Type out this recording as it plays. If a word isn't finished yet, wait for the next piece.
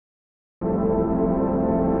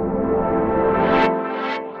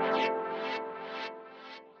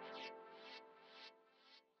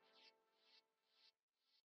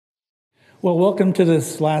Well, welcome to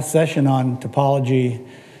this last session on topology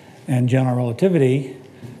and general relativity.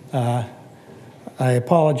 I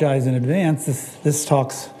apologize in advance. This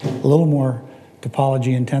talk's a little more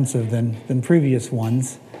topology intensive than previous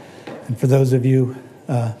ones. And for those of you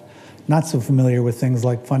not so familiar with things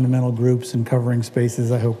like fundamental groups and covering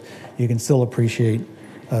spaces, I hope you can still appreciate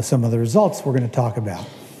some of the results we're going to talk about.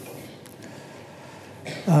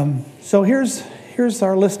 So here's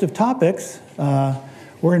our list of topics.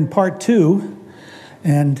 We're in part 2,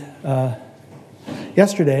 and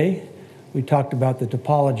yesterday we talked about the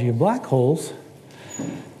topology of black holes,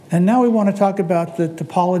 and now we want to talk about the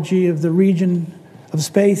topology of the region of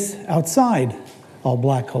space outside all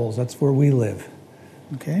black holes. That's where we live,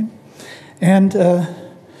 okay? And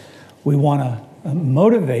we want to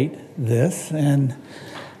motivate this, and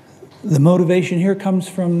the motivation here comes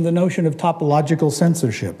from the notion of topological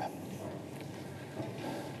censorship.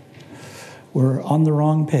 We're on the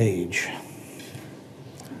wrong page.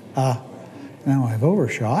 Now I've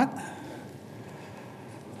overshot.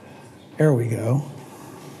 There we go.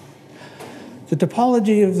 The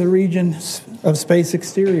topology of the region of space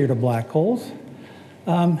exterior to black holes.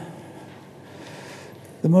 The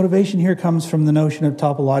motivation here comes from the notion of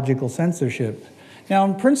topological censorship. Now,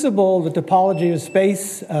 in principle, the topology of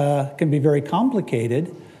space can be very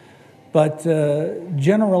complicated, but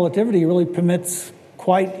general relativity really permits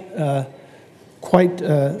quite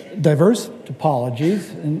diverse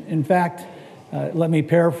topologies. In fact, let me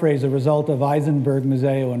paraphrase a result of Eisenberg,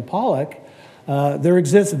 Mazzeo, and Pollock. There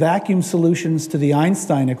exist vacuum solutions to the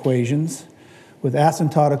Einstein equations with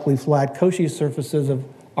asymptotically flat Cauchy surfaces of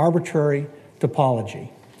arbitrary topology.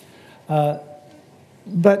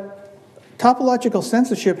 But topological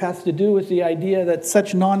censorship has to do with the idea that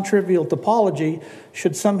such non-trivial topology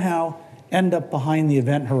should somehow end up behind the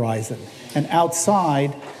event horizon, and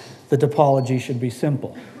outside the topology should be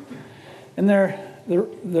simple. And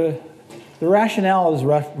the rationale is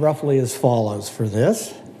roughly as follows for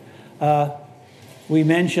this. We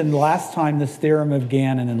mentioned last time this theorem of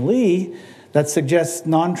Gannon and Lee that suggests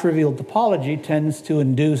non-trivial topology tends to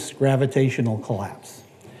induce gravitational collapse.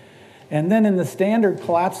 And then in the standard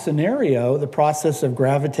collapse scenario, the process of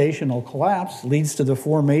gravitational collapse leads to the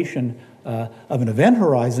formation of an event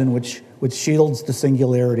horizon which shields the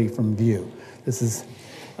singularity from view. This is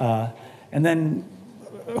and then,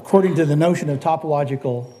 according to the notion of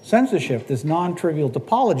topological censorship, this non-trivial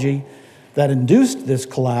topology that induced this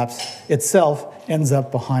collapse itself ends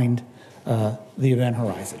up behind the event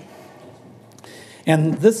horizon.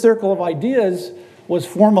 And this circle of ideas was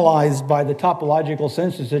formalized by the topological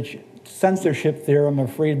censorship theorem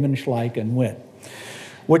of Friedman, Schleich, and Witt,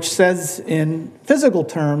 which says in physical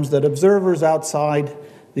terms that observers outside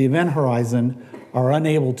the event horizon are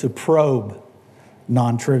unable to probe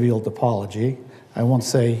non-trivial topology. I won't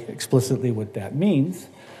say explicitly what that means.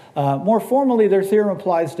 More formally, their theorem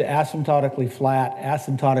applies to asymptotically flat,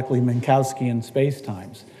 asymptotically Minkowskian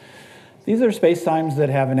spacetimes. These are spacetimes that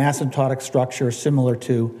have an asymptotic structure similar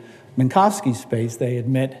to Minkowski space. They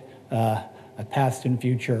admit a past and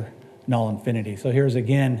future null infinity. So here's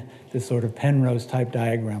again this sort of Penrose type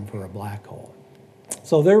diagram for a black hole.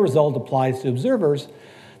 So their result applies to observers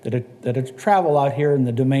that travel out here in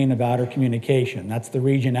the domain of outer communication. That's the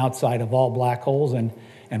region outside of all black holes and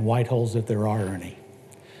white holes if there are any.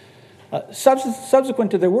 Subsequent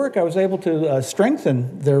to their work, I was able to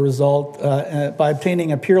strengthen their result by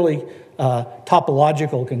obtaining a purely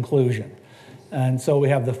topological conclusion. And so we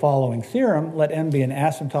have the following theorem: let M be an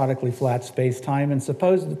asymptotically flat space-time, and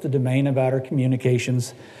suppose that the domain of outer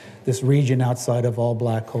communications, this region outside of all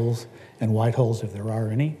black holes and white holes if there are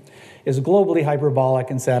any, is globally hyperbolic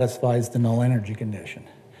and satisfies the null energy condition.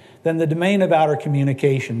 Then the domain of outer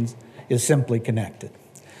communications is simply connected.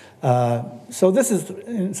 So this is,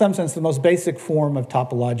 in some sense, the most basic form of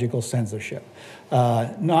topological censorship,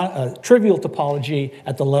 not a trivial topology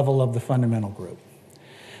at the level of the fundamental group.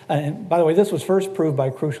 And by the way, this was first proved by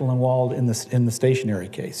Crucial and Wald in the stationary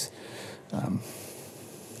case.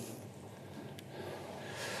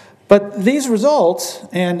 But these results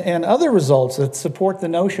and other results that support the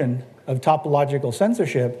notion of topological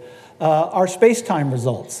censorship are space-time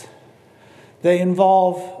results. They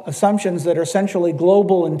involve assumptions that are essentially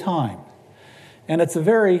global in time. And it's a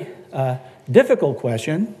very difficult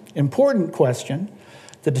question, important question,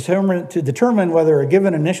 to determine whether a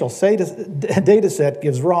given initial data set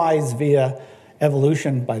gives rise via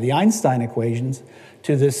evolution by the Einstein equations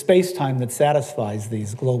to this space-time that satisfies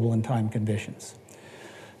these global in time conditions.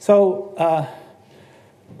 So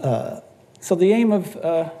the aim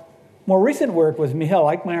of more recent work with Michael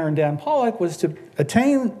Eichmeier and Dan Pollock was to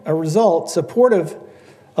attain a result supportive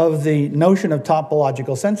of the notion of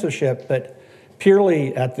topological censorship, but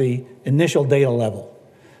purely at the initial data level,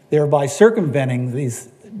 thereby circumventing these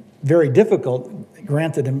very difficult,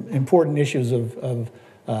 granted important issues of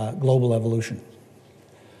global evolution.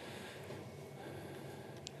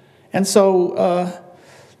 And so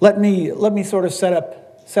let me sort of set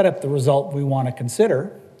up the result we want to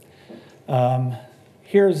consider.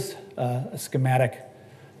 Here's a schematic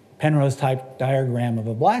Penrose-type diagram of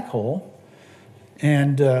a black hole,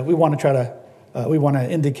 and we want to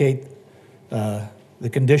indicate the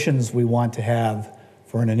conditions we want to have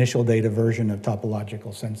for an initial data version of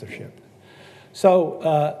topological censorship.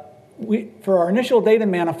 So for our initial data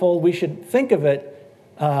manifold, we should think of it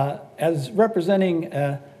as representing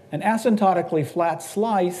an asymptotically flat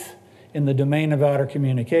slice in the domain of outer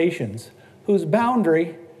communications, whose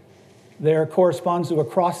boundary there corresponds to a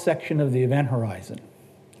cross-section of the event horizon.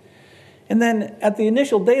 And then at the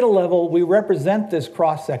initial data level, we represent this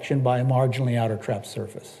cross-section by a marginally outer trapped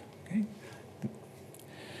surface. Okay?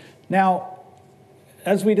 Now,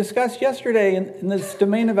 as we discussed yesterday, in this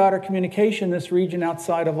domain of outer communication, this region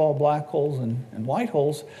outside of all black holes and white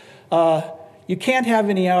holes, you can't have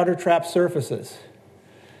any outer trapped surfaces.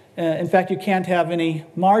 In fact, you can't have any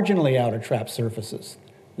marginally outer trapped surfaces.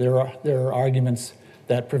 There are arguments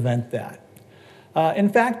that prevent that. In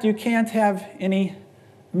fact, you can't have any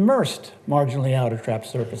immersed marginally outer trapped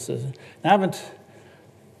surfaces. Now, I haven't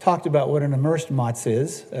talked about what an immersed MOTS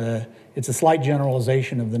is. It's a slight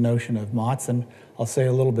generalization of the notion of MOTS, and I'll say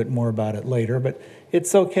a little bit more about it later, but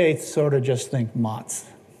it's okay to sort of just think MOTS.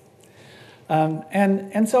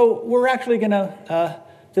 And so we're actually going to,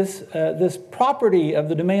 this property of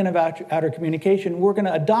the domain of outer communication, we're going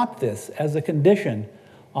to adopt this as a condition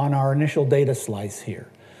on our initial data slice here.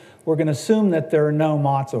 We're going to assume that there are no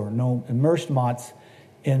MOTS or no immersed MOTS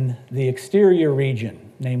in the exterior region,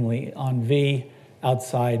 namely on V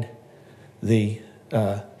outside the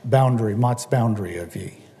boundary, MOTS boundary of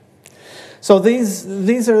V. So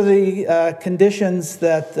these are the conditions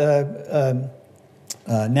that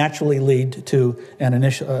naturally lead to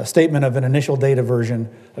a statement of an initial data version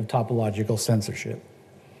of topological censorship.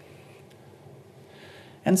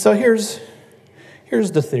 And so here's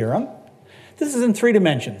the theorem. This is in 3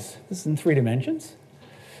 dimensions.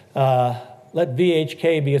 Let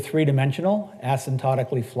VHK be a 3-dimensional,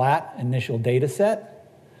 asymptotically flat initial data set,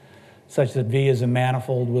 such that V is a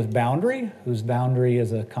manifold with boundary, whose boundary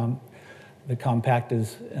is the compact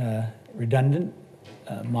is redundant.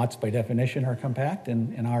 MOTS by definition are compact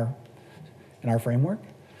in our framework,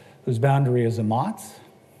 whose boundary is a MOTS.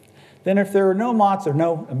 Then if there are no MOTS or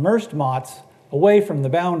no immersed MOTS away from the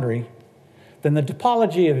boundary, then the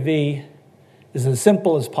topology of V is as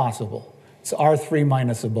simple as possible. It's R3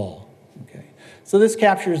 minus a ball. Okay. So this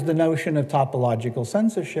captures the notion of topological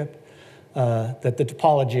censorship, that the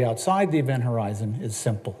topology outside the event horizon is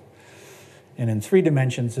simple. And in 3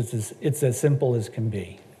 dimensions, it's as simple as can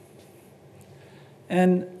be.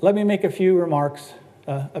 And let me make a few remarks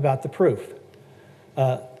about the proof.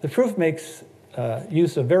 The proof makes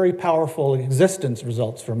use of very powerful existence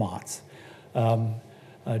results for MOTS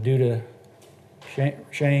due to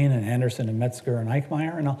Shane and Anderson and Metzger and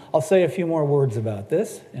Eichmeier, and I'll say a few more words about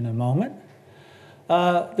this in a moment.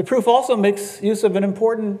 The proof also makes use of an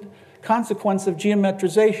important consequence of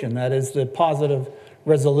geometrization, that is the positive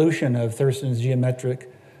resolution of Thurston's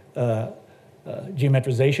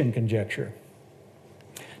geometrization conjecture.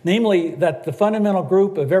 Namely, that the fundamental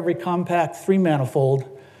group of every compact 3-manifold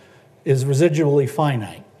is residually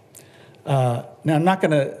finite. Now, I'm not going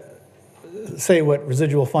to say what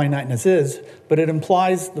residual finiteness is, but it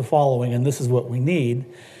implies the following, and this is what we need,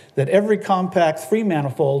 that every compact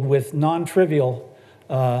 3-manifold with non-trivial,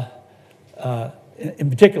 in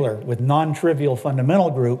particular with non-trivial fundamental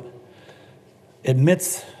group,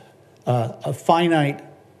 admits a finite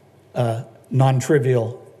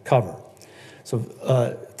non-trivial cover. So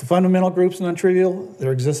the fundamental group's non-trivial,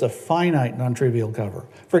 there exists a finite non-trivial cover.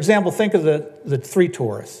 For example, think of the 3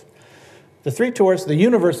 torus. The 3 torus, the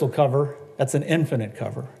universal cover, that's an infinite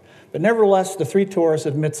cover. But nevertheless, the 3 torus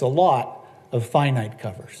admits a lot of finite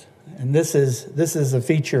covers. And this is a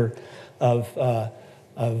feature of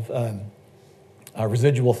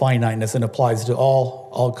residual finiteness and applies to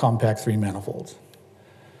all compact 3-manifolds.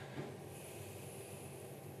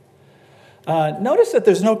 Notice that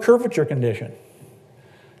there's no curvature condition.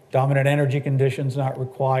 Dominant energy conditions not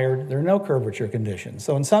required. There are no curvature conditions.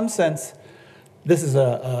 So in some sense, this is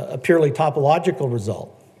a purely topological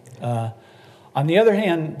result. On the other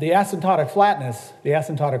hand, the asymptotic flatness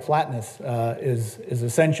is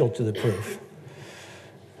essential to the proof.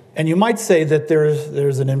 And you might say that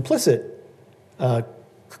there's an implicit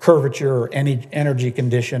curvature or any energy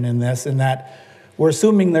condition in this, in that we're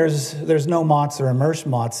assuming there's no Motts or immersed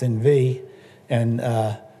Motts in V, and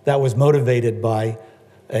that was motivated by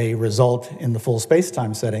a result in the full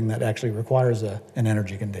space-time setting that actually requires an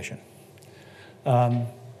energy condition. But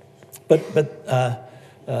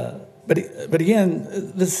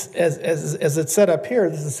again, this, as it's set up here,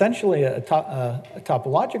 this is essentially a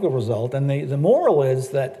topological result, and the moral is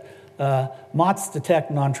that Motts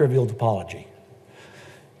detect non-trivial topology.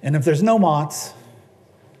 And if there's no Motts,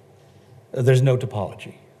 there's no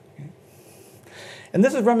topology. And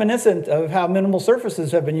this is reminiscent of how minimal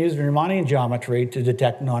surfaces have been used in Riemannian geometry to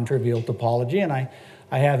detect non-trivial topology, and I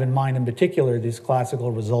have in mind in particular these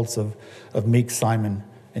classical results of Meek, Simon,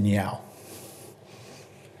 and Yau.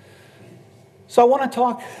 So I want to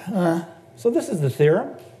talk, so this is the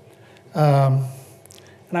theorem, and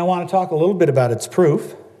I want to talk a little bit about its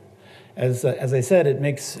proof. As I said, it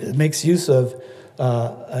makes use of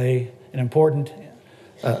an important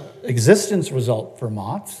existence result for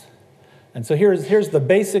Motts. And so here's the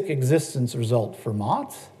basic existence result for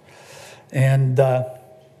Motts. And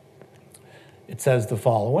it says the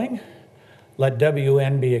following: let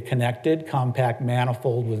Wn be a connected compact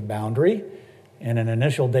manifold with boundary in an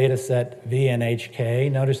initial data set V and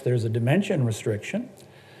HK. Notice there's a dimension restriction.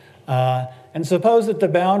 And suppose that the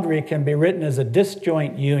boundary can be written as a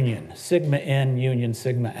disjoint union, sigma in union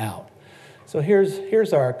sigma out. So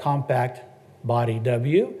here's our compact body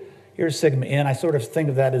W. Here's sigma in. I sort of think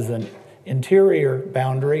of that as an interior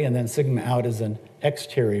boundary, and then sigma out as an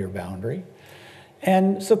exterior boundary.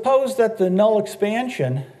 And suppose that the null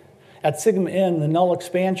expansion, at sigma in, the null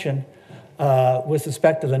expansion with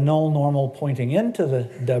respect to the null normal pointing into the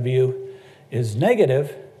W is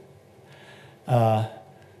negative,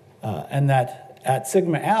 and that at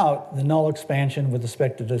sigma out, the null expansion with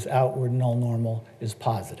respect to this outward null normal is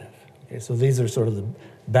positive. Okay, so these are sort of the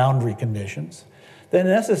boundary conditions. Then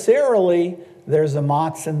necessarily, there's a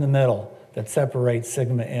Motts in the middle that separates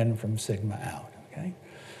sigma in from sigma out. Okay?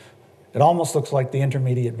 It almost looks like the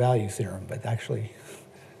intermediate value theorem, but actually,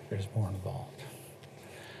 there's more involved.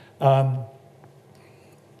 I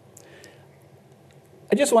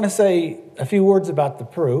just want to say a few words about the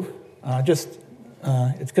proof. It's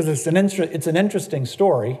because it's an interesting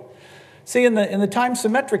story. See, in the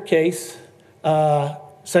time-symmetric case,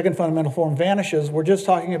 second fundamental form vanishes. We're just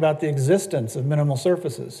talking about the existence of minimal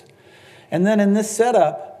surfaces. And then in this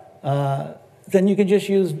setup, then you can just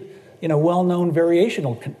use well-known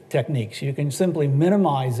variational techniques. You can simply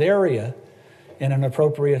minimize area in an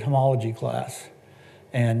appropriate homology class.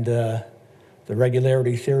 And the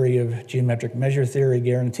regularity theory of geometric measure theory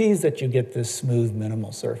guarantees that you get this smooth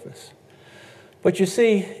minimal surface. But you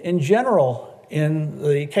see, in general, in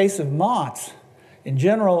the case of Motts, in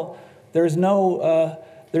general, there's no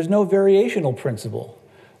variational principle.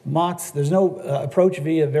 Motts, there's no approach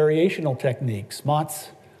via variational techniques. Motts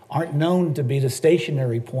aren't known to be the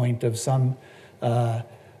stationary point of some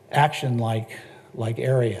action like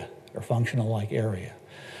area or functional like area.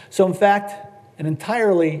 So in fact, an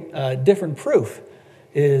entirely different proof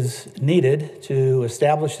is needed to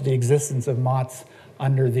establish the existence of Motts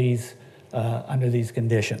under these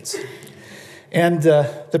conditions. And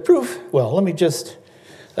the proof, well, let me just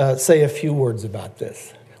say a few words about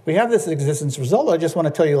this. We have this existence result. I just want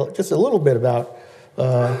to tell you just a little bit about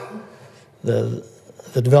the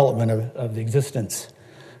development of the existence,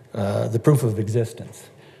 the proof of existence.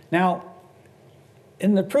 Now,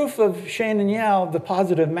 in the proof of Shane and Yau of the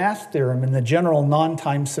positive mass theorem in the general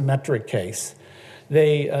non-time symmetric case,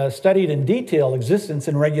 they studied in detail existence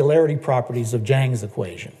and regularity properties of Zhang's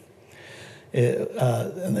equation.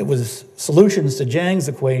 And it was solutions to Zhang's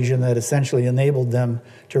equation that essentially enabled them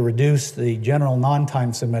to reduce the general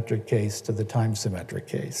non-time symmetric case to the time symmetric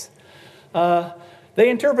case. They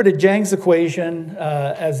interpreted Zhang's equation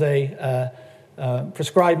as a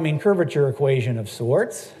prescribed mean curvature equation of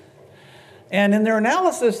sorts. And in their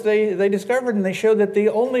analysis, they discovered and they showed that the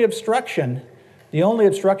only obstruction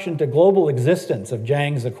to global existence of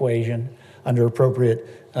Zhang's equation under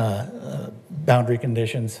appropriate boundary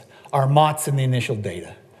conditions are Motts in the initial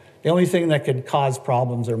data. The only thing that could cause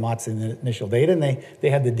problems are Motts in the initial data, and they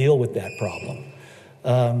had to deal with that problem.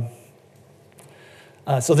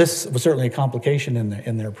 So this was certainly a complication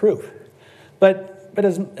in their proof. But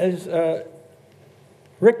as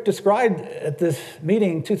Rick described at this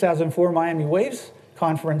meeting, 2004 Miami Waves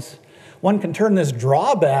Conference, one can turn this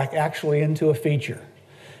drawback actually into a feature.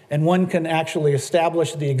 And one can actually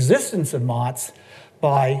establish the existence of Motts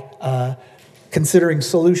by considering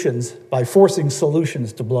solutions, by forcing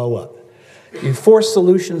solutions to blow up. You force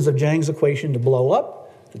solutions of Zhang's equation to blow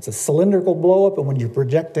up. It's a cylindrical blow up, and when you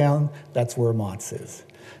project down, that's where Motts is.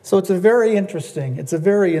 So it's a very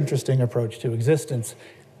interesting approach to existence,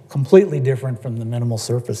 completely different from the minimal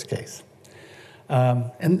surface case.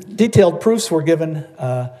 And detailed proofs were given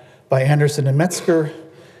by Anderson and Metzger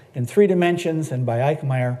in 3 dimensions, and by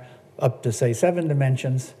Eichmeier up to, say, 7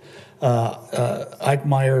 dimensions.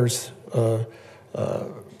 Eichmeier's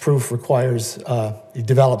proof requires, he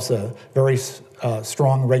develops a very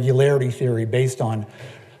strong regularity theory based on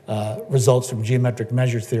results from geometric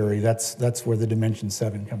measure theory. That's where the dimension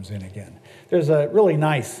 7 comes in again. There's a really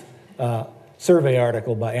nice survey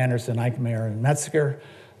article by Anderson, Eichmeier, and Metzger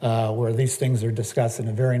where these things are discussed in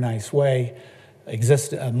a very nice way.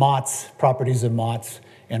 MOTS, properties of MOTS,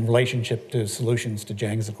 and relationship to solutions to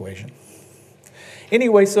Jang's equation.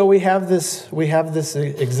 Anyway, so we have this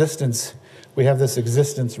existence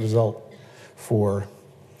result for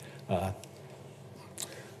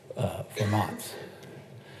MOTS.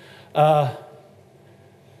 I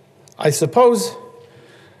suppose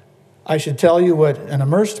I should tell you what an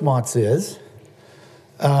immersed MOTS is.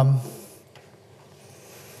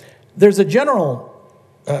 There's a general,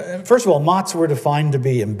 first of all, MOTS were defined to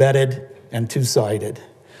be embedded and two-sided.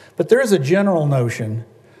 But there is a general notion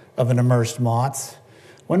of an immersed MOTS.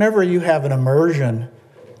 Whenever you have an immersion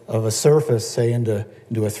of a surface, say into a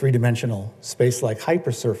 3-dimensional space-like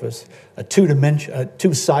hypersurface, a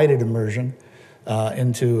two-sided immersion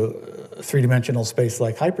into a 3-dimensional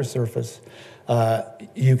space-like hypersurface,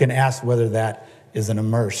 you can ask whether that is an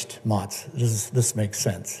immersed MOTS. This makes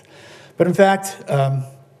sense. But in fact,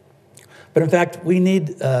 we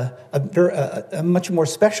need a much more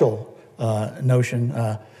special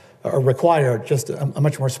notion, or require just a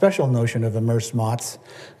much more special notion of immersed MOTS,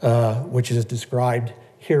 which is described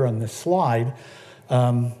here on this slide.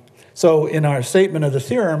 So in our statement of the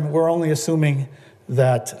theorem, we're only assuming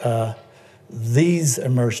that these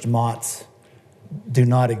immersed MOTS do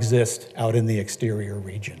not exist out in the exterior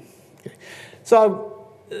region. Okay.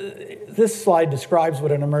 So this slide describes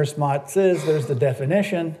what an immersed MOTS is. There's the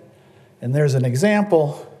definition, and there's an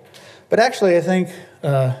example. But actually, I think,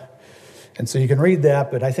 and so you can read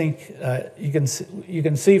that, but I think you can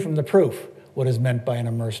see from the proof what is meant by an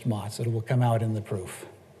immersed MOTS. It will come out in the proof.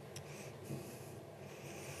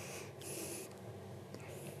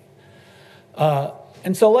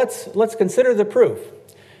 And so let's consider the proof.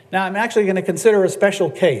 Now, I'm actually going to consider a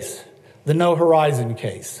special case, the no horizon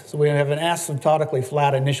case. So we have an asymptotically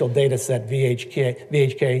flat initial data set,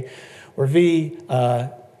 VHK, where V is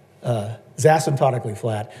asymptotically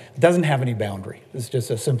flat. It doesn't have any boundary. It's just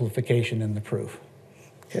a simplification in the proof.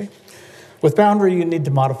 Okay? With boundary, you need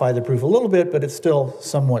to modify the proof a little bit, but it's still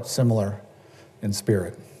somewhat similar in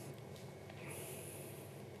spirit.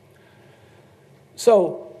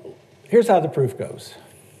 So here's how the proof goes.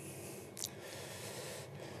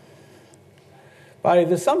 By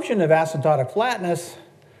the assumption of asymptotic flatness,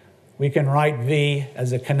 we can write V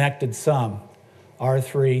as a connected sum,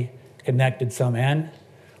 R3 connected sum n,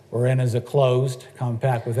 where n is a closed,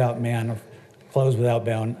 compact without man, or closed without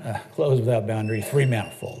boundary,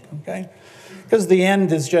 3-manifold. Okay, because the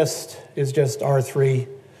end is just R3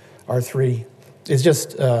 is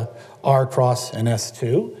just R cross and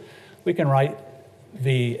S2. We can write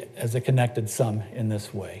V as a connected sum in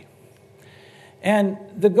this way. And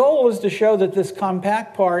the goal is to show that this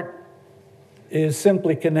compact part is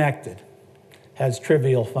simply connected, has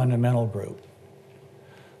trivial fundamental group.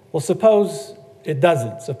 Well, suppose it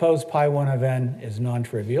doesn't. Suppose pi1 of n is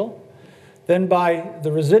non-trivial. Then by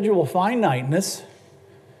the residual finiteness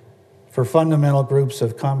for fundamental groups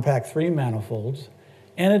of compact 3-manifolds,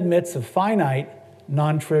 n admits a finite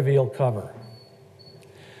non-trivial cover.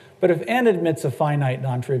 But if n admits a finite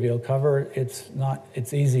non-trivial cover, it's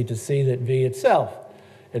easy to see that V itself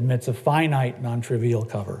admits a finite non-trivial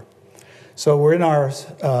cover. So we're in our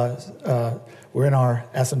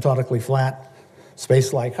asymptotically flat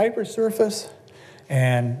space-like hypersurface,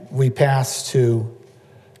 and we pass to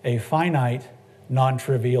a finite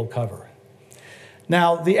non-trivial cover.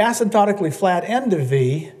 Now, the asymptotically flat end of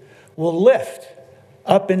V will lift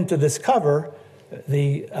up into this cover.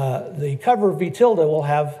 The cover V tilde will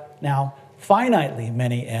have now finitely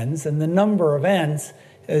many ends, and the number of ends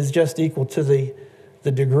is just equal to the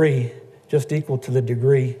degree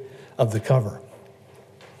of the cover.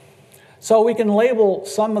 So we can label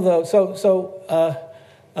some of those.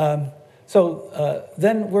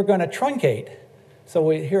 Then we're going to truncate.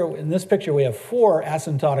 So here in this picture we have 4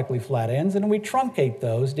 asymptotically flat ends, and we truncate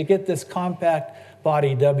those to get this compact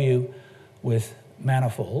body W with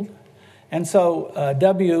manifold. And so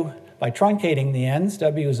W, by truncating the ends,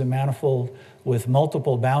 W is a manifold with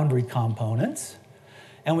multiple boundary components.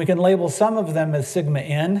 And we can label some of them as sigma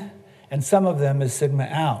in and some of them as sigma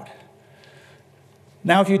out.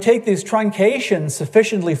 Now, if you take these truncations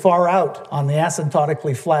sufficiently far out on the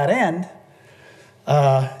asymptotically flat end,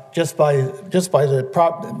 just by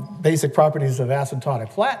the basic properties of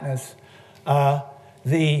asymptotic flatness,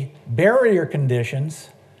 the barrier conditions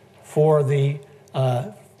for the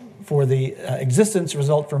existence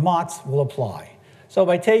result for MOTS will apply. So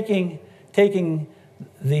by taking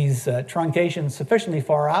these truncations sufficiently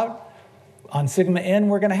far out, on sigma n,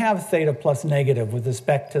 we're going to have theta plus negative with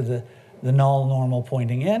respect to the null normal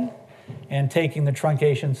pointing in. And taking the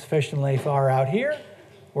truncation sufficiently far out here,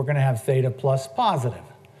 we're going to have theta plus positive.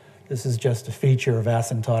 This is just a feature of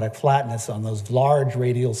asymptotic flatness on those large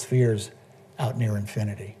radial spheres out near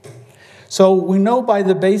infinity. So we know by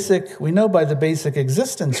the basic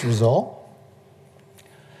existence result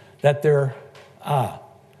that there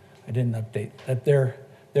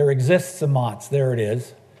exists a MOTS. There it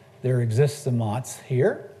is. There exists a MOTS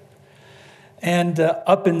here and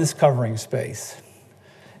up in this covering space.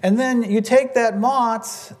 And then you take that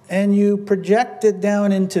MOTS and you project it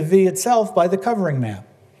down into V itself by the covering map.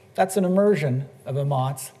 That's an immersion of a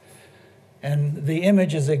MOTS. And the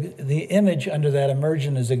image under that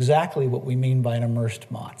immersion is exactly what we mean by an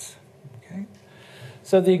immersed MOTS. Okay?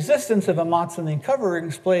 So the existence of a MOTS in the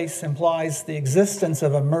covering space implies the existence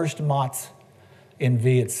of immersed MOTS in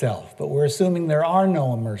V itself. But we're assuming there are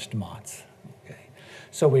no immersed MOTS. Okay?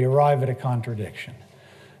 So we arrive at a contradiction.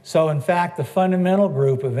 So in fact, the fundamental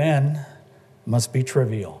group of N must be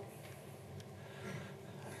trivial.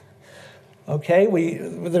 Okay,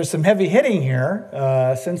 there's some heavy hitting here.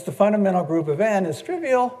 Since the fundamental group of N is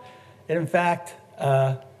trivial, it in fact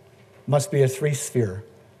must be a three-sphere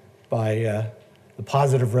by the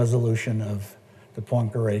positive resolution of the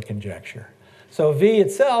Poincare conjecture. So V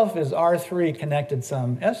itself is R3 connected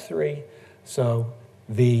sum S3, so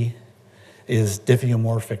V is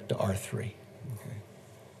diffeomorphic to R3. Okay.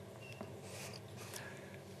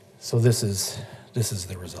 So this is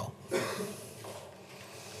the result.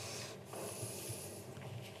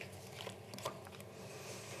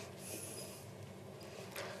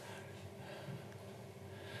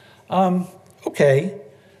 Okay,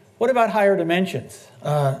 what about higher dimensions?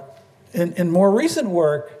 In more recent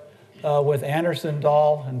work with Anderson,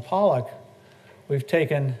 Dahl, and Pollack, we've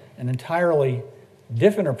taken an entirely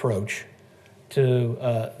different approach to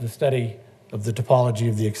the study of the topology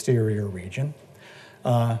of the exterior region.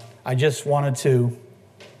 I just wanted to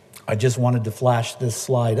flash this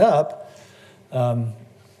slide up.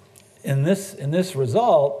 In this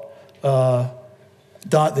result,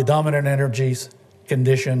 the dominant energies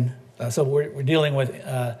condition. So we're dealing with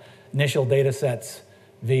initial data sets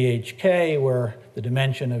VHK, where the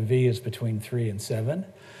dimension of V is between 3 and 7.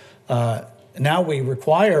 Now we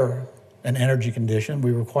require an energy condition. We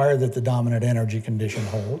require that the dominant energy condition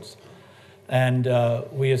holds. And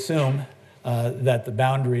we assume that the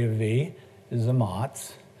boundary of V is a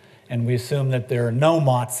MOTS. And we assume that there are no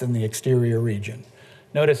MOTS in the exterior region.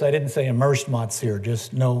 Notice I didn't say immersed MOTS here,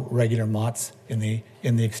 just no regular MOTS in the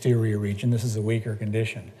exterior region. This is a weaker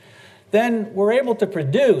condition. Then we're able to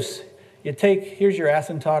produce, here's your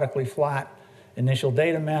asymptotically flat initial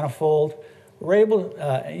data manifold.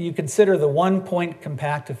 You consider the one-point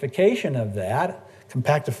compactification of that,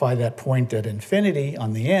 compactify that point at infinity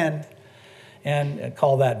on the end, and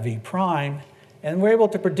call that V prime. And we're able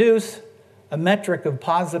to produce a metric of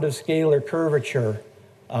positive scalar curvature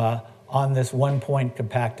on this one-point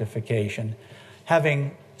compactification,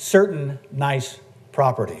 having certain nice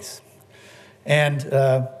properties. And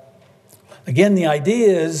again, the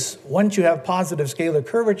idea is once you have positive scalar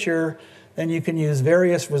curvature, then you can use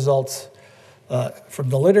various results from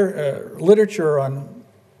the literature on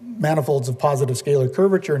manifolds of positive scalar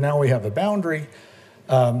curvature. Now we have a boundary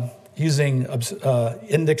using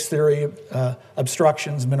index theory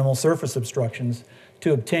obstructions, minimal surface obstructions,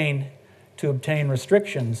 to obtain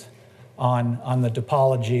restrictions on the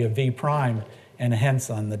topology of V prime and hence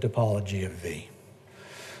on the topology of V.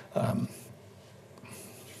 I'm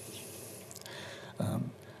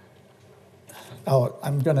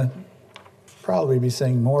going to probably be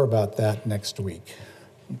saying more about that next week.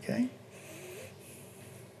 Okay.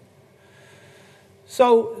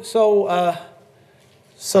 So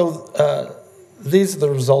these are the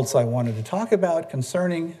results I wanted to talk about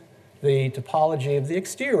concerning the topology of the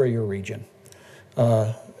exterior region,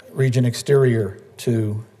 region exterior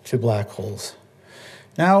to black holes.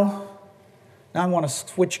 Now I want to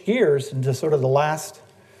switch gears into sort of the last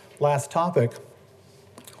topic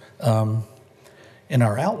in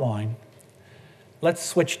our outline. Let's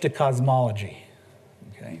switch to cosmology.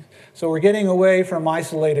 Okay? So we're getting away from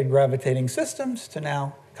isolated gravitating systems to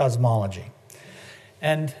now cosmology.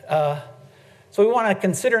 And so we want to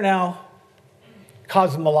consider now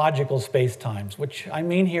cosmological spacetimes, which I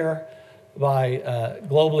mean here by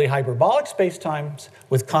globally hyperbolic spacetimes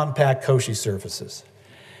with compact Cauchy surfaces.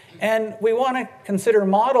 And we want to consider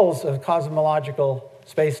models of cosmological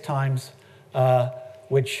spacetimes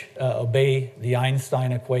which obey the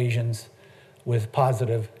Einstein equations with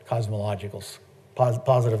positive cosmological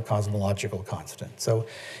constant. So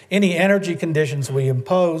any energy conditions we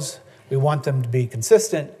impose, we want them to be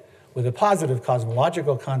consistent with a positive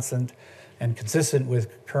cosmological constant and consistent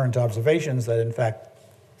with current observations that, in fact,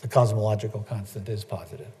 the cosmological constant is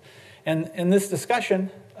positive. And in this discussion,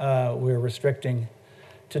 we're restricting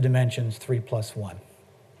to dimensions 3 plus 1.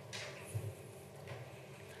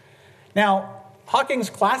 Now, Hawking's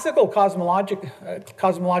classical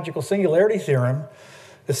cosmological singularity theorem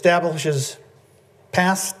establishes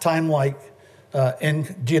past time-like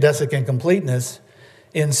geodesic incompleteness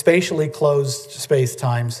in spatially closed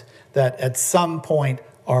spacetimes that at some point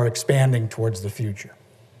are expanding towards the future.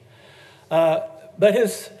 But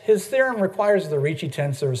his theorem requires the Ricci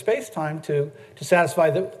tensor of spacetime to satisfy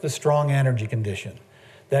the strong energy condition,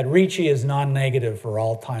 that Ricci is non-negative for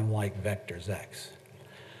all time-like vectors x.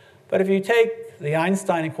 But if you take the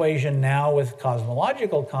Einstein equation now with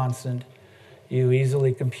cosmological constant, you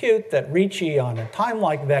easily compute that Ricci on a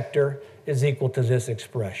time-like vector is equal to this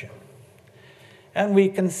expression. And we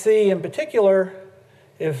can see in particular,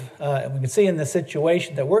 we can see in the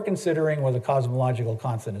situation that we're considering where the cosmological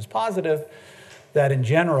constant is positive, that in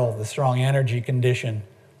general, the strong energy condition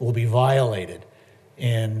will be violated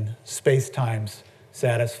in spacetimes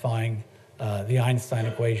satisfying the Einstein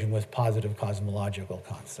equation with positive cosmological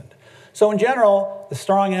constant. So in general, the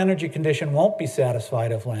strong energy condition won't be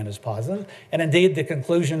satisfied if lambda is positive, and indeed the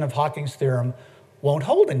conclusion of Hawking's theorem won't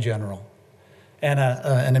hold in general. And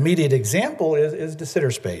an immediate example is de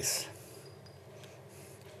Sitter space.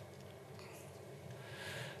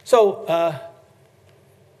 So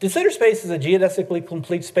de Sitter space is a geodesically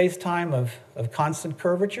complete spacetime of constant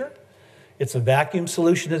curvature. It's a vacuum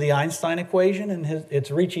solution to the Einstein equation, and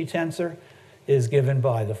its Ricci tensor is given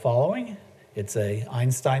by the following. It's a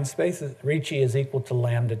Einstein space. Ricci is equal to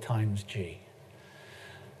lambda times g.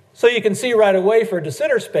 So you can see right away for de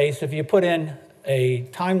Sitter space, if you put in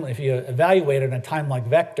if you evaluate it in a time-like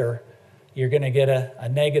vector, you're going to get a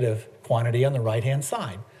negative quantity on the right-hand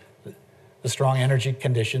side. The strong energy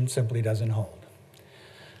condition simply doesn't hold.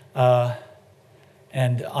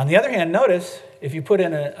 And on the other hand, notice, if you put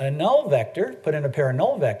in a null vector, put in a pair of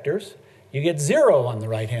null vectors, you get 0 on the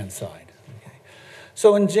right-hand side. Okay.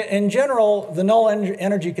 So in general, the null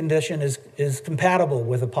energy condition is compatible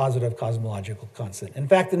with a positive cosmological constant. In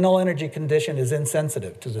fact, the null energy condition is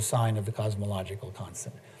insensitive to the sign of the cosmological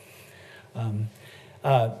constant.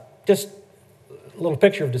 Just a little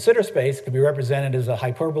picture of de Sitter space can be represented as a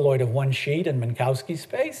hyperboloid of one sheet in Minkowski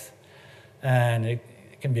space. And it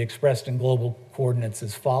can be expressed in global coordinates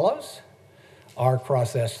as follows. R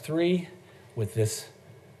cross S3 with this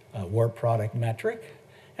warp product metric.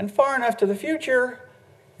 And far enough to the future,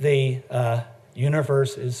 the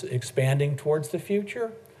universe is expanding towards the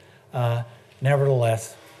future.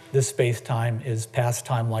 Nevertheless, this space-time is past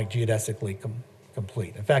time-like geodesically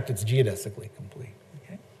complete. In fact, it's geodesically complete.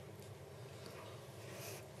 Okay?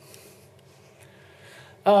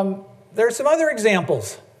 There are some other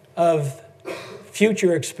examples of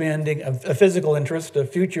future expanding, of physical interest, of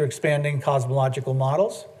future expanding cosmological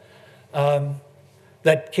models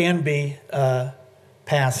that can be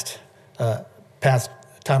past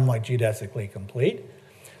time-like geodesically complete.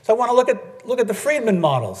 So I want to look at the Friedman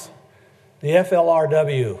models, the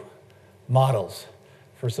FLRW models,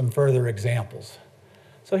 for some further examples.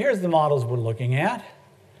 So here's the models we're looking at.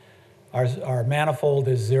 Our manifold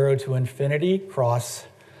is 0 to infinity cross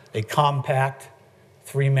a compact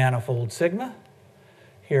 3-manifold sigma.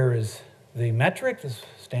 Here is the metric, the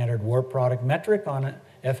standard warp product metric on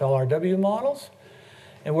FLRW models.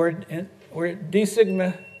 And where d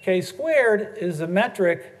sigma k squared is a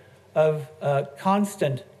metric of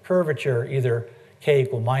constant curvature, either k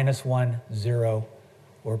equal -1, 0,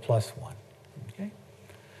 or +1. Okay?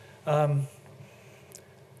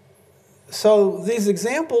 So these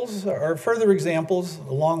examples are further examples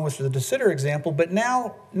along with the de Sitter example, but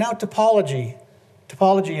now topology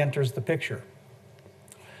enters the picture.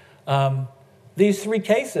 These three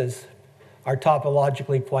cases are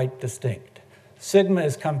topologically quite distinct. Sigma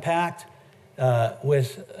is compact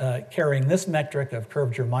with carrying this metric of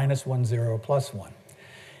curvature -1, 0, +1.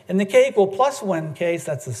 In the k equal +1 case,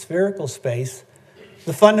 that's a spherical space,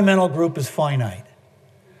 the fundamental group is finite.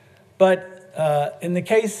 But in the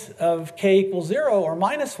case of k equals 0 or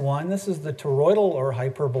 -1, this is the toroidal or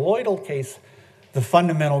hyperboloidal case, the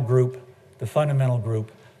fundamental group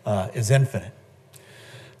is infinite.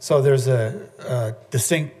 So there's a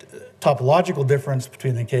distinct topological difference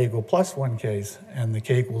between the k equal plus 1 case and the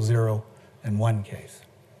k equals 0 and 1 case.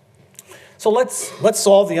 So let's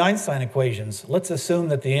solve the Einstein equations. Let's assume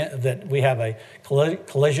that we have a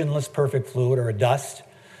collisionless perfect fluid, or a dust.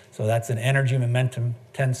 So that's an energy momentum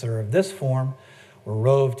tensor of this form, where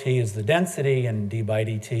rho of t is the density and d by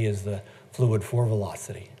dt is the fluid 4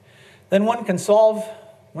 velocity. Then one can solve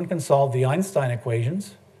the Einstein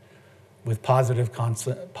equations with positive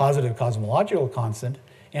cosmological constant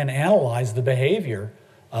and analyze the behavior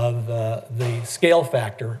of the scale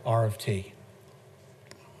factor r of t.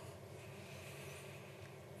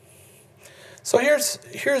 So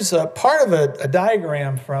here's a part of a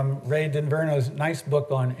diagram from Ray Dinverno's nice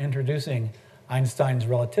book on introducing Einstein's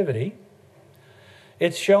relativity.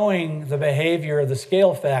 It's showing the behavior of the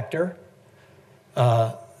scale factor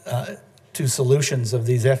to solutions of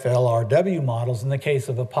these FLRW models in the case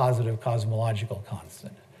of a positive cosmological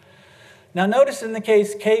constant. Now notice in the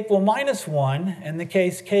case k equal minus 1 and the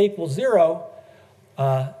case k equals 0,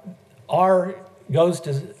 r goes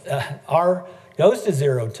to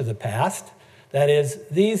 0 to the past. That is,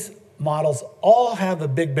 these models all have a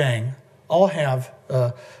Big Bang, all have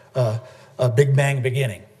a Big Bang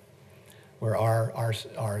beginning, where r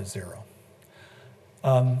is 0.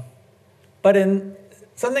 But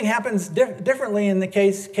something happens differently in the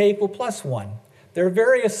case k equal plus 1. There are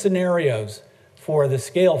various scenarios for the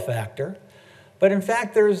scale factor, but in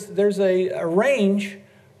fact there's a range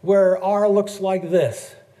where r looks like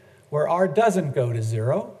this, where r doesn't go to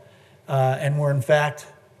 0, and where in fact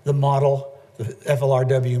the model, the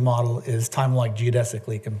FLRW model, is time-like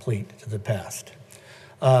geodesically complete to the past.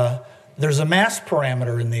 There's a mass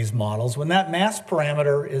parameter in these models. When that mass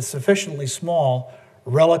parameter is sufficiently small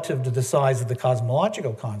relative to the size of the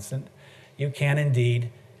cosmological constant, you can indeed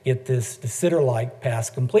get this de Sitter-like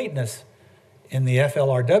past completeness in the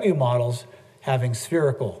FLRW models having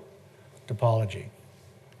spherical topology.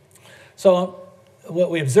 So what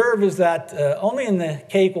we observe is that only in the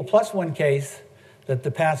k equal plus 1 case that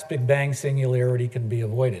the past Big Bang singularity can be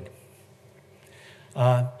avoided.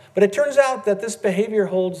 But it turns out that this behavior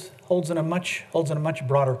holds in a much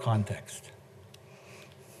broader context.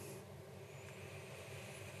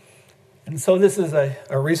 And so this is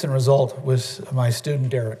a recent result with my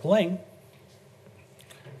student Eric Ling.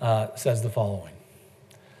 Says the following.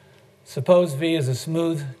 Suppose V is a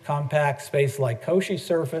smooth, compact, space-like Cauchy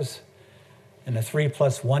surface in a 3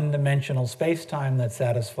 plus 1-dimensional spacetime that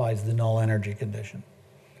satisfies the null energy condition.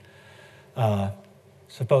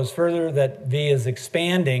 Suppose further that V is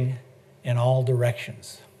expanding in all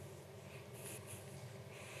directions.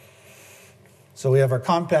 So we have our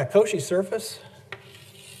compact Cauchy surface.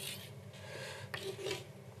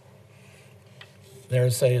 There,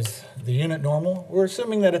 say, is the unit normal. We're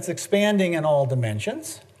assuming that it's expanding in all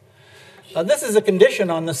dimensions. This is a condition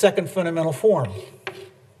on the second fundamental form.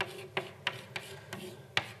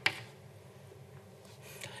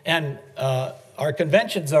 And our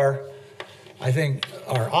conventions are, I think,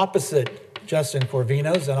 are opposite Justin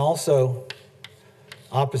Corvino's and also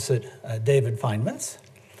opposite David Feynman's.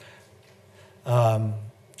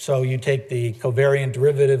 So you take the covariant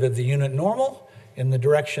derivative of the unit normal in the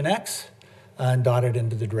direction x and dot it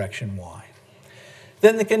into the direction y.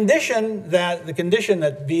 Then the condition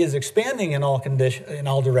that V is expanding in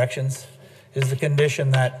all directions is the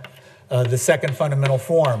condition that the second fundamental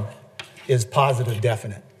form is positive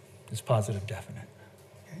definite.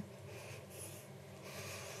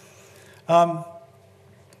 Okay?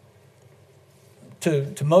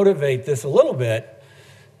 To motivate this a little bit,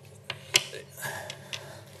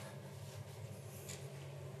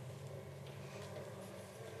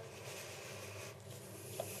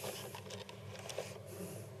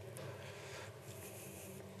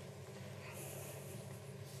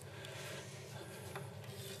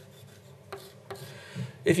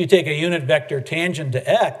 if you take a unit vector tangent to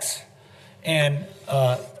x and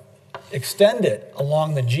extend it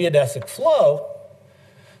along the geodesic flow,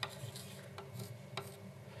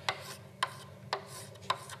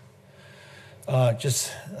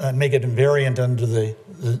 just make it invariant under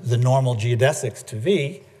the normal geodesics to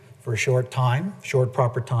V for a short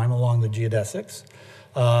proper time along the geodesics.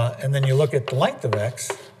 And then you look at the length of x,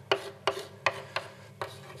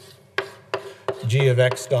 g of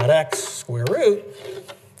x dot x square root,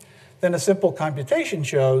 then a simple computation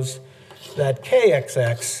shows that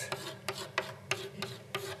kxx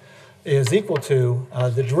is equal to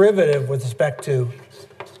the derivative with respect to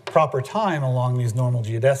proper time along these normal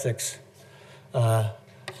geodesics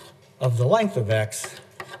of the length of x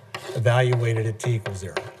evaluated at t equals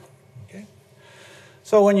 0. Okay?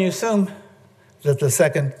 So when you assume that the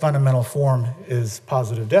second fundamental form is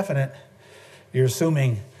positive definite, you're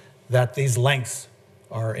assuming that these lengths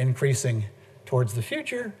are increasing towards the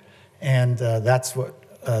future, and that's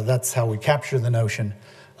how we capture the notion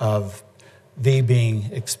of V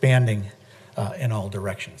being expanding in all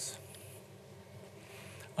directions.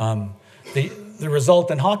 The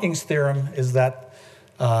result in Hawking's theorem is that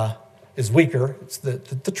is weaker. It's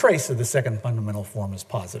the trace of the second fundamental form is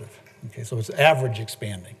positive. Okay, so it's average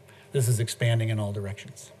expanding. This is expanding in all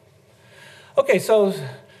directions. Okay, so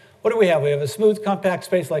what do we have? We have a smooth, compact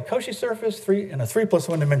space-like Cauchy surface in a 3 +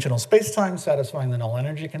 1 dimensional spacetime satisfying the null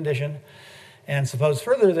energy condition. And suppose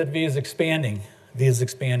further that V is expanding. V is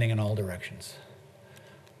expanding in all directions.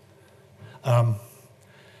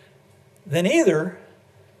 Then either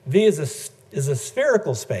V is a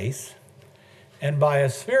spherical space, and by a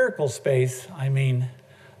spherical space, I mean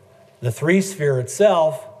the 3-sphere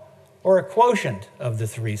itself, or a quotient of the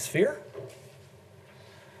 3-sphere.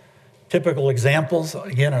 Typical examples,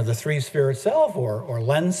 again, are the 3-sphere itself, or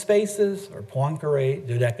lens spaces, or Poincare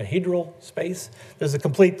dodecahedral space. There's a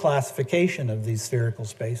complete classification of these spherical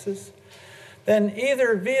spaces. Then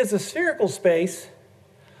either V is a spherical space,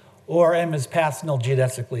 or M is past null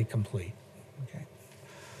geodesically complete. Okay.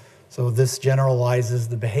 So this generalizes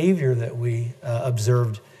the behavior that we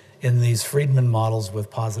observed in these Friedman models with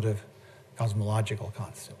positive cosmological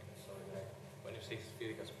constant. When you say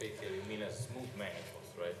spherical space here, you mean as smooth manifolds,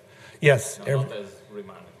 right? Yes. Not as Riemannian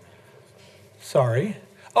manifolds. Sorry.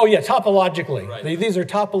 Oh, yeah, topologically. Right. These are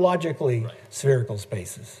topologically Right. spherical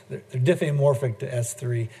spaces. They're diffeomorphic to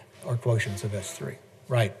S3 or quotients of S3.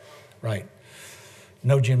 Right, right.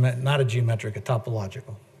 Not a geometric, a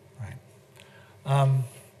topological. Right.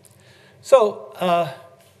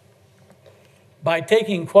 By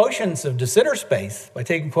taking quotients of de Sitter space,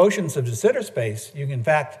 you can, in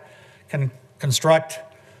fact, construct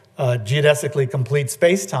geodesically complete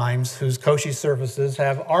spacetimes whose Cauchy surfaces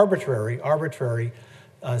have arbitrary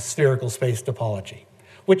spherical space topology,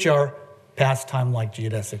 which are past time-like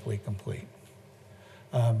geodesically complete.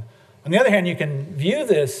 On the other hand, you can view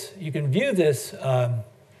this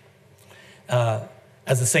as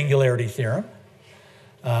a singularity theorem.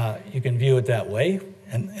 You can view it that way.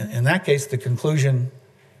 And in that case, the conclusion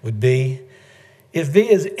would be, if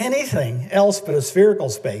V is anything else but a spherical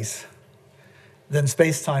space, then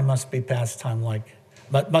space-time must be past null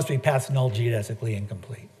geodesically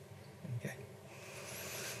incomplete. Okay.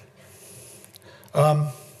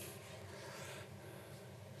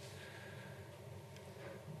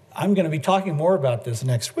 I'm going to be talking more about this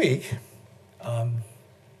next week.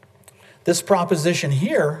 This proposition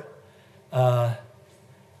here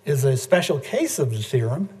is a special case of the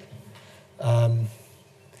theorem, and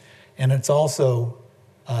it's also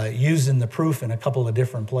used in the proof in a couple of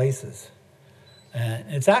different places.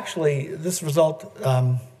 And it's actually, this result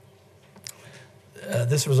more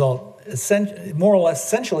or less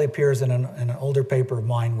essentially appears in an older paper of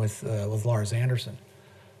mine with Lars Anderson.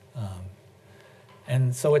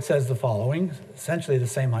 And so it says the following, essentially the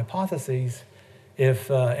same hypotheses. If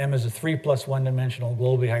M is a 3 + 1 dimensional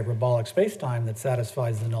globally hyperbolic spacetime that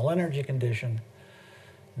satisfies the null energy condition,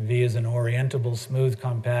 V is an orientable, smooth,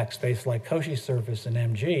 compact, space-like Cauchy surface in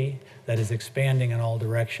Mg that is expanding in all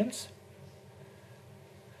directions,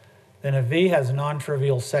 then if V has a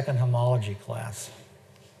non-trivial second homology class,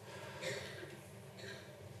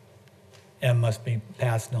 M must be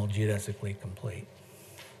past null geodesically complete.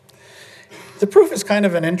 The proof is kind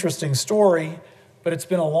of an interesting story, but it's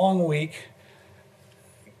been a long week.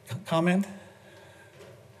 Comment?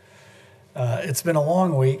 It's been a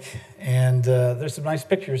long week, and there's some nice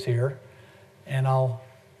pictures here, and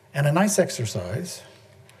a nice exercise.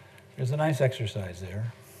 There's a nice exercise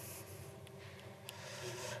there.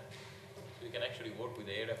 So you can actually work with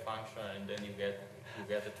the area function, and then you get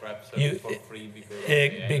the trap surface for free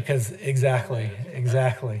because exactly.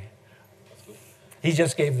 He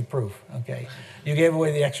just gave the proof. Okay, you gave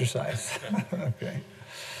away the exercise. Okay.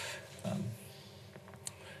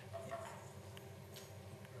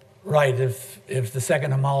 Right, if the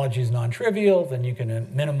second homology is non-trivial, then you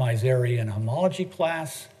can minimize area in a homology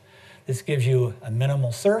class. This gives you a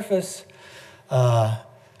minimal surface,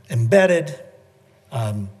 embedded,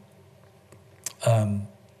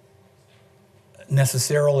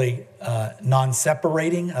 necessarily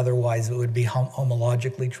non-separating, otherwise it would be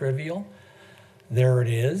homologically trivial. There it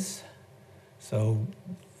is. So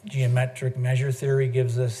geometric measure theory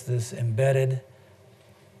gives us this embedded,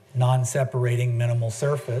 non-separating minimal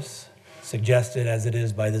surface, suggested as it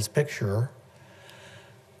is by this picture.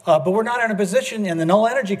 But we're not in a position, and the null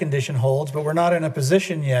energy condition holds, but we're not in a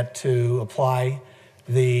position yet to apply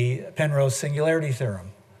the Penrose singularity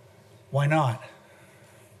theorem. Why not?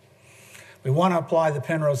 We want to apply the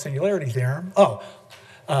Penrose singularity theorem.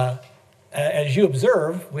 As you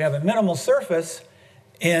observe, we have a minimal surface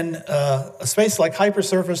in a space-like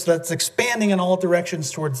hypersurface that's expanding in all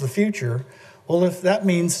directions towards the future. Well, if that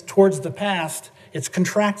means towards the past, it's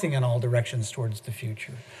contracting in all directions towards the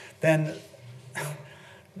future, then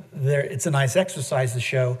it's a nice exercise to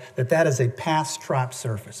show that that is a past-trapped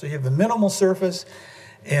surface. So you have a minimal surface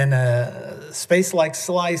in a space-like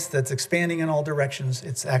slice that's expanding in all directions.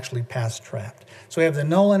 It's actually past-trapped. So we have the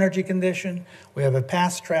null energy condition. We have a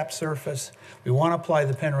past-trapped surface. We want to apply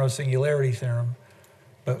the Penrose singularity theorem,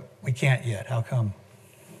 but we can't yet. How come?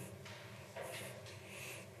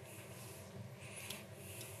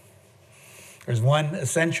 There's one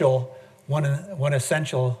essential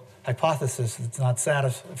hypothesis that's not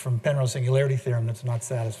satisfied from Penrose singularity theorem that's not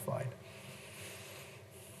satisfied.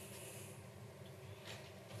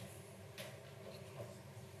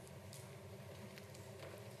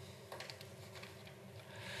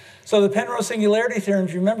 So the Penrose singularity theorem,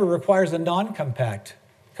 if you remember, requires a non-compact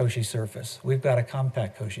Cauchy surface. We've got a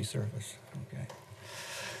compact Cauchy surface. Okay.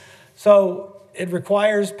 So it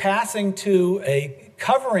requires passing to a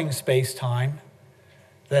covering space-time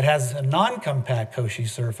that has a non-compact Cauchy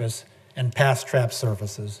surface and past-trapped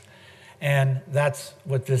surfaces. And that's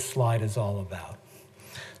what this slide is all about.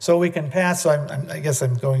 So we can pass, so I guess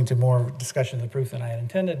I'm going to more discussion of the proof than I had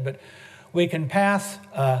intended, but we can pass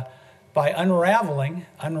by unraveling,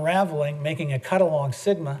 making a cut along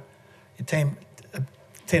sigma, obtain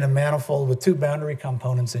a manifold with two boundary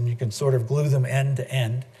components, and you can sort of glue them end to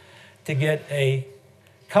end to get a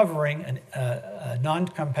covering, a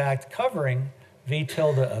non-compact covering V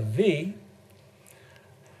tilde of V.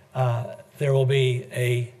 There will be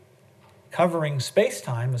a covering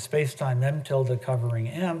spacetime, a spacetime M tilde covering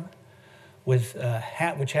M, with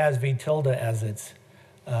which has V tilde as its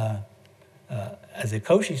as a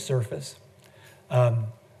Cauchy surface.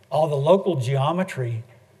 All the local geometry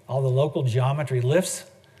lifts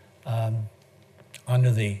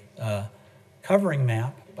under the covering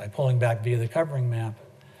map by pulling back via the covering map,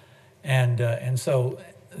 and so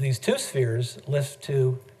these two spheres lift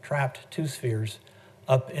two trapped two spheres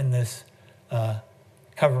up in this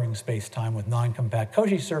covering space-time with non-compact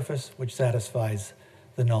Cauchy surface, which satisfies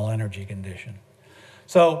the null energy condition.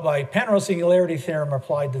 So by Penrose singularity theorem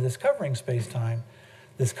applied to this covering space-time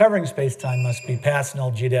must be past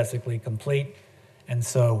null geodesically complete, and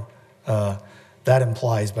so that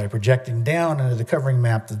implies by projecting down into the covering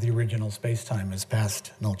map that the original space-time is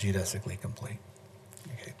past null geodesically complete.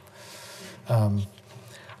 Okay.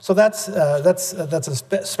 So that's a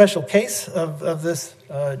special case of this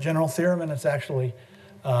general theorem, and it's actually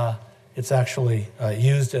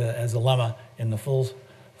used as a lemma in the full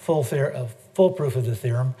proof of the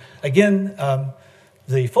theorem. Again,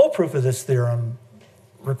 the full proof of this theorem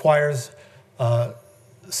requires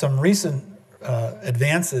some recent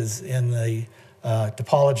advances in the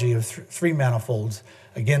topology of three manifolds.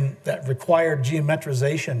 Again, that required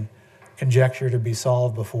geometrization conjecture to be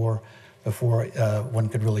solved before one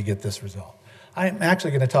could really get this result. I'm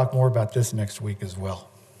actually going to talk more about this next week as well.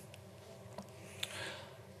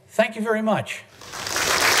 Thank you very much.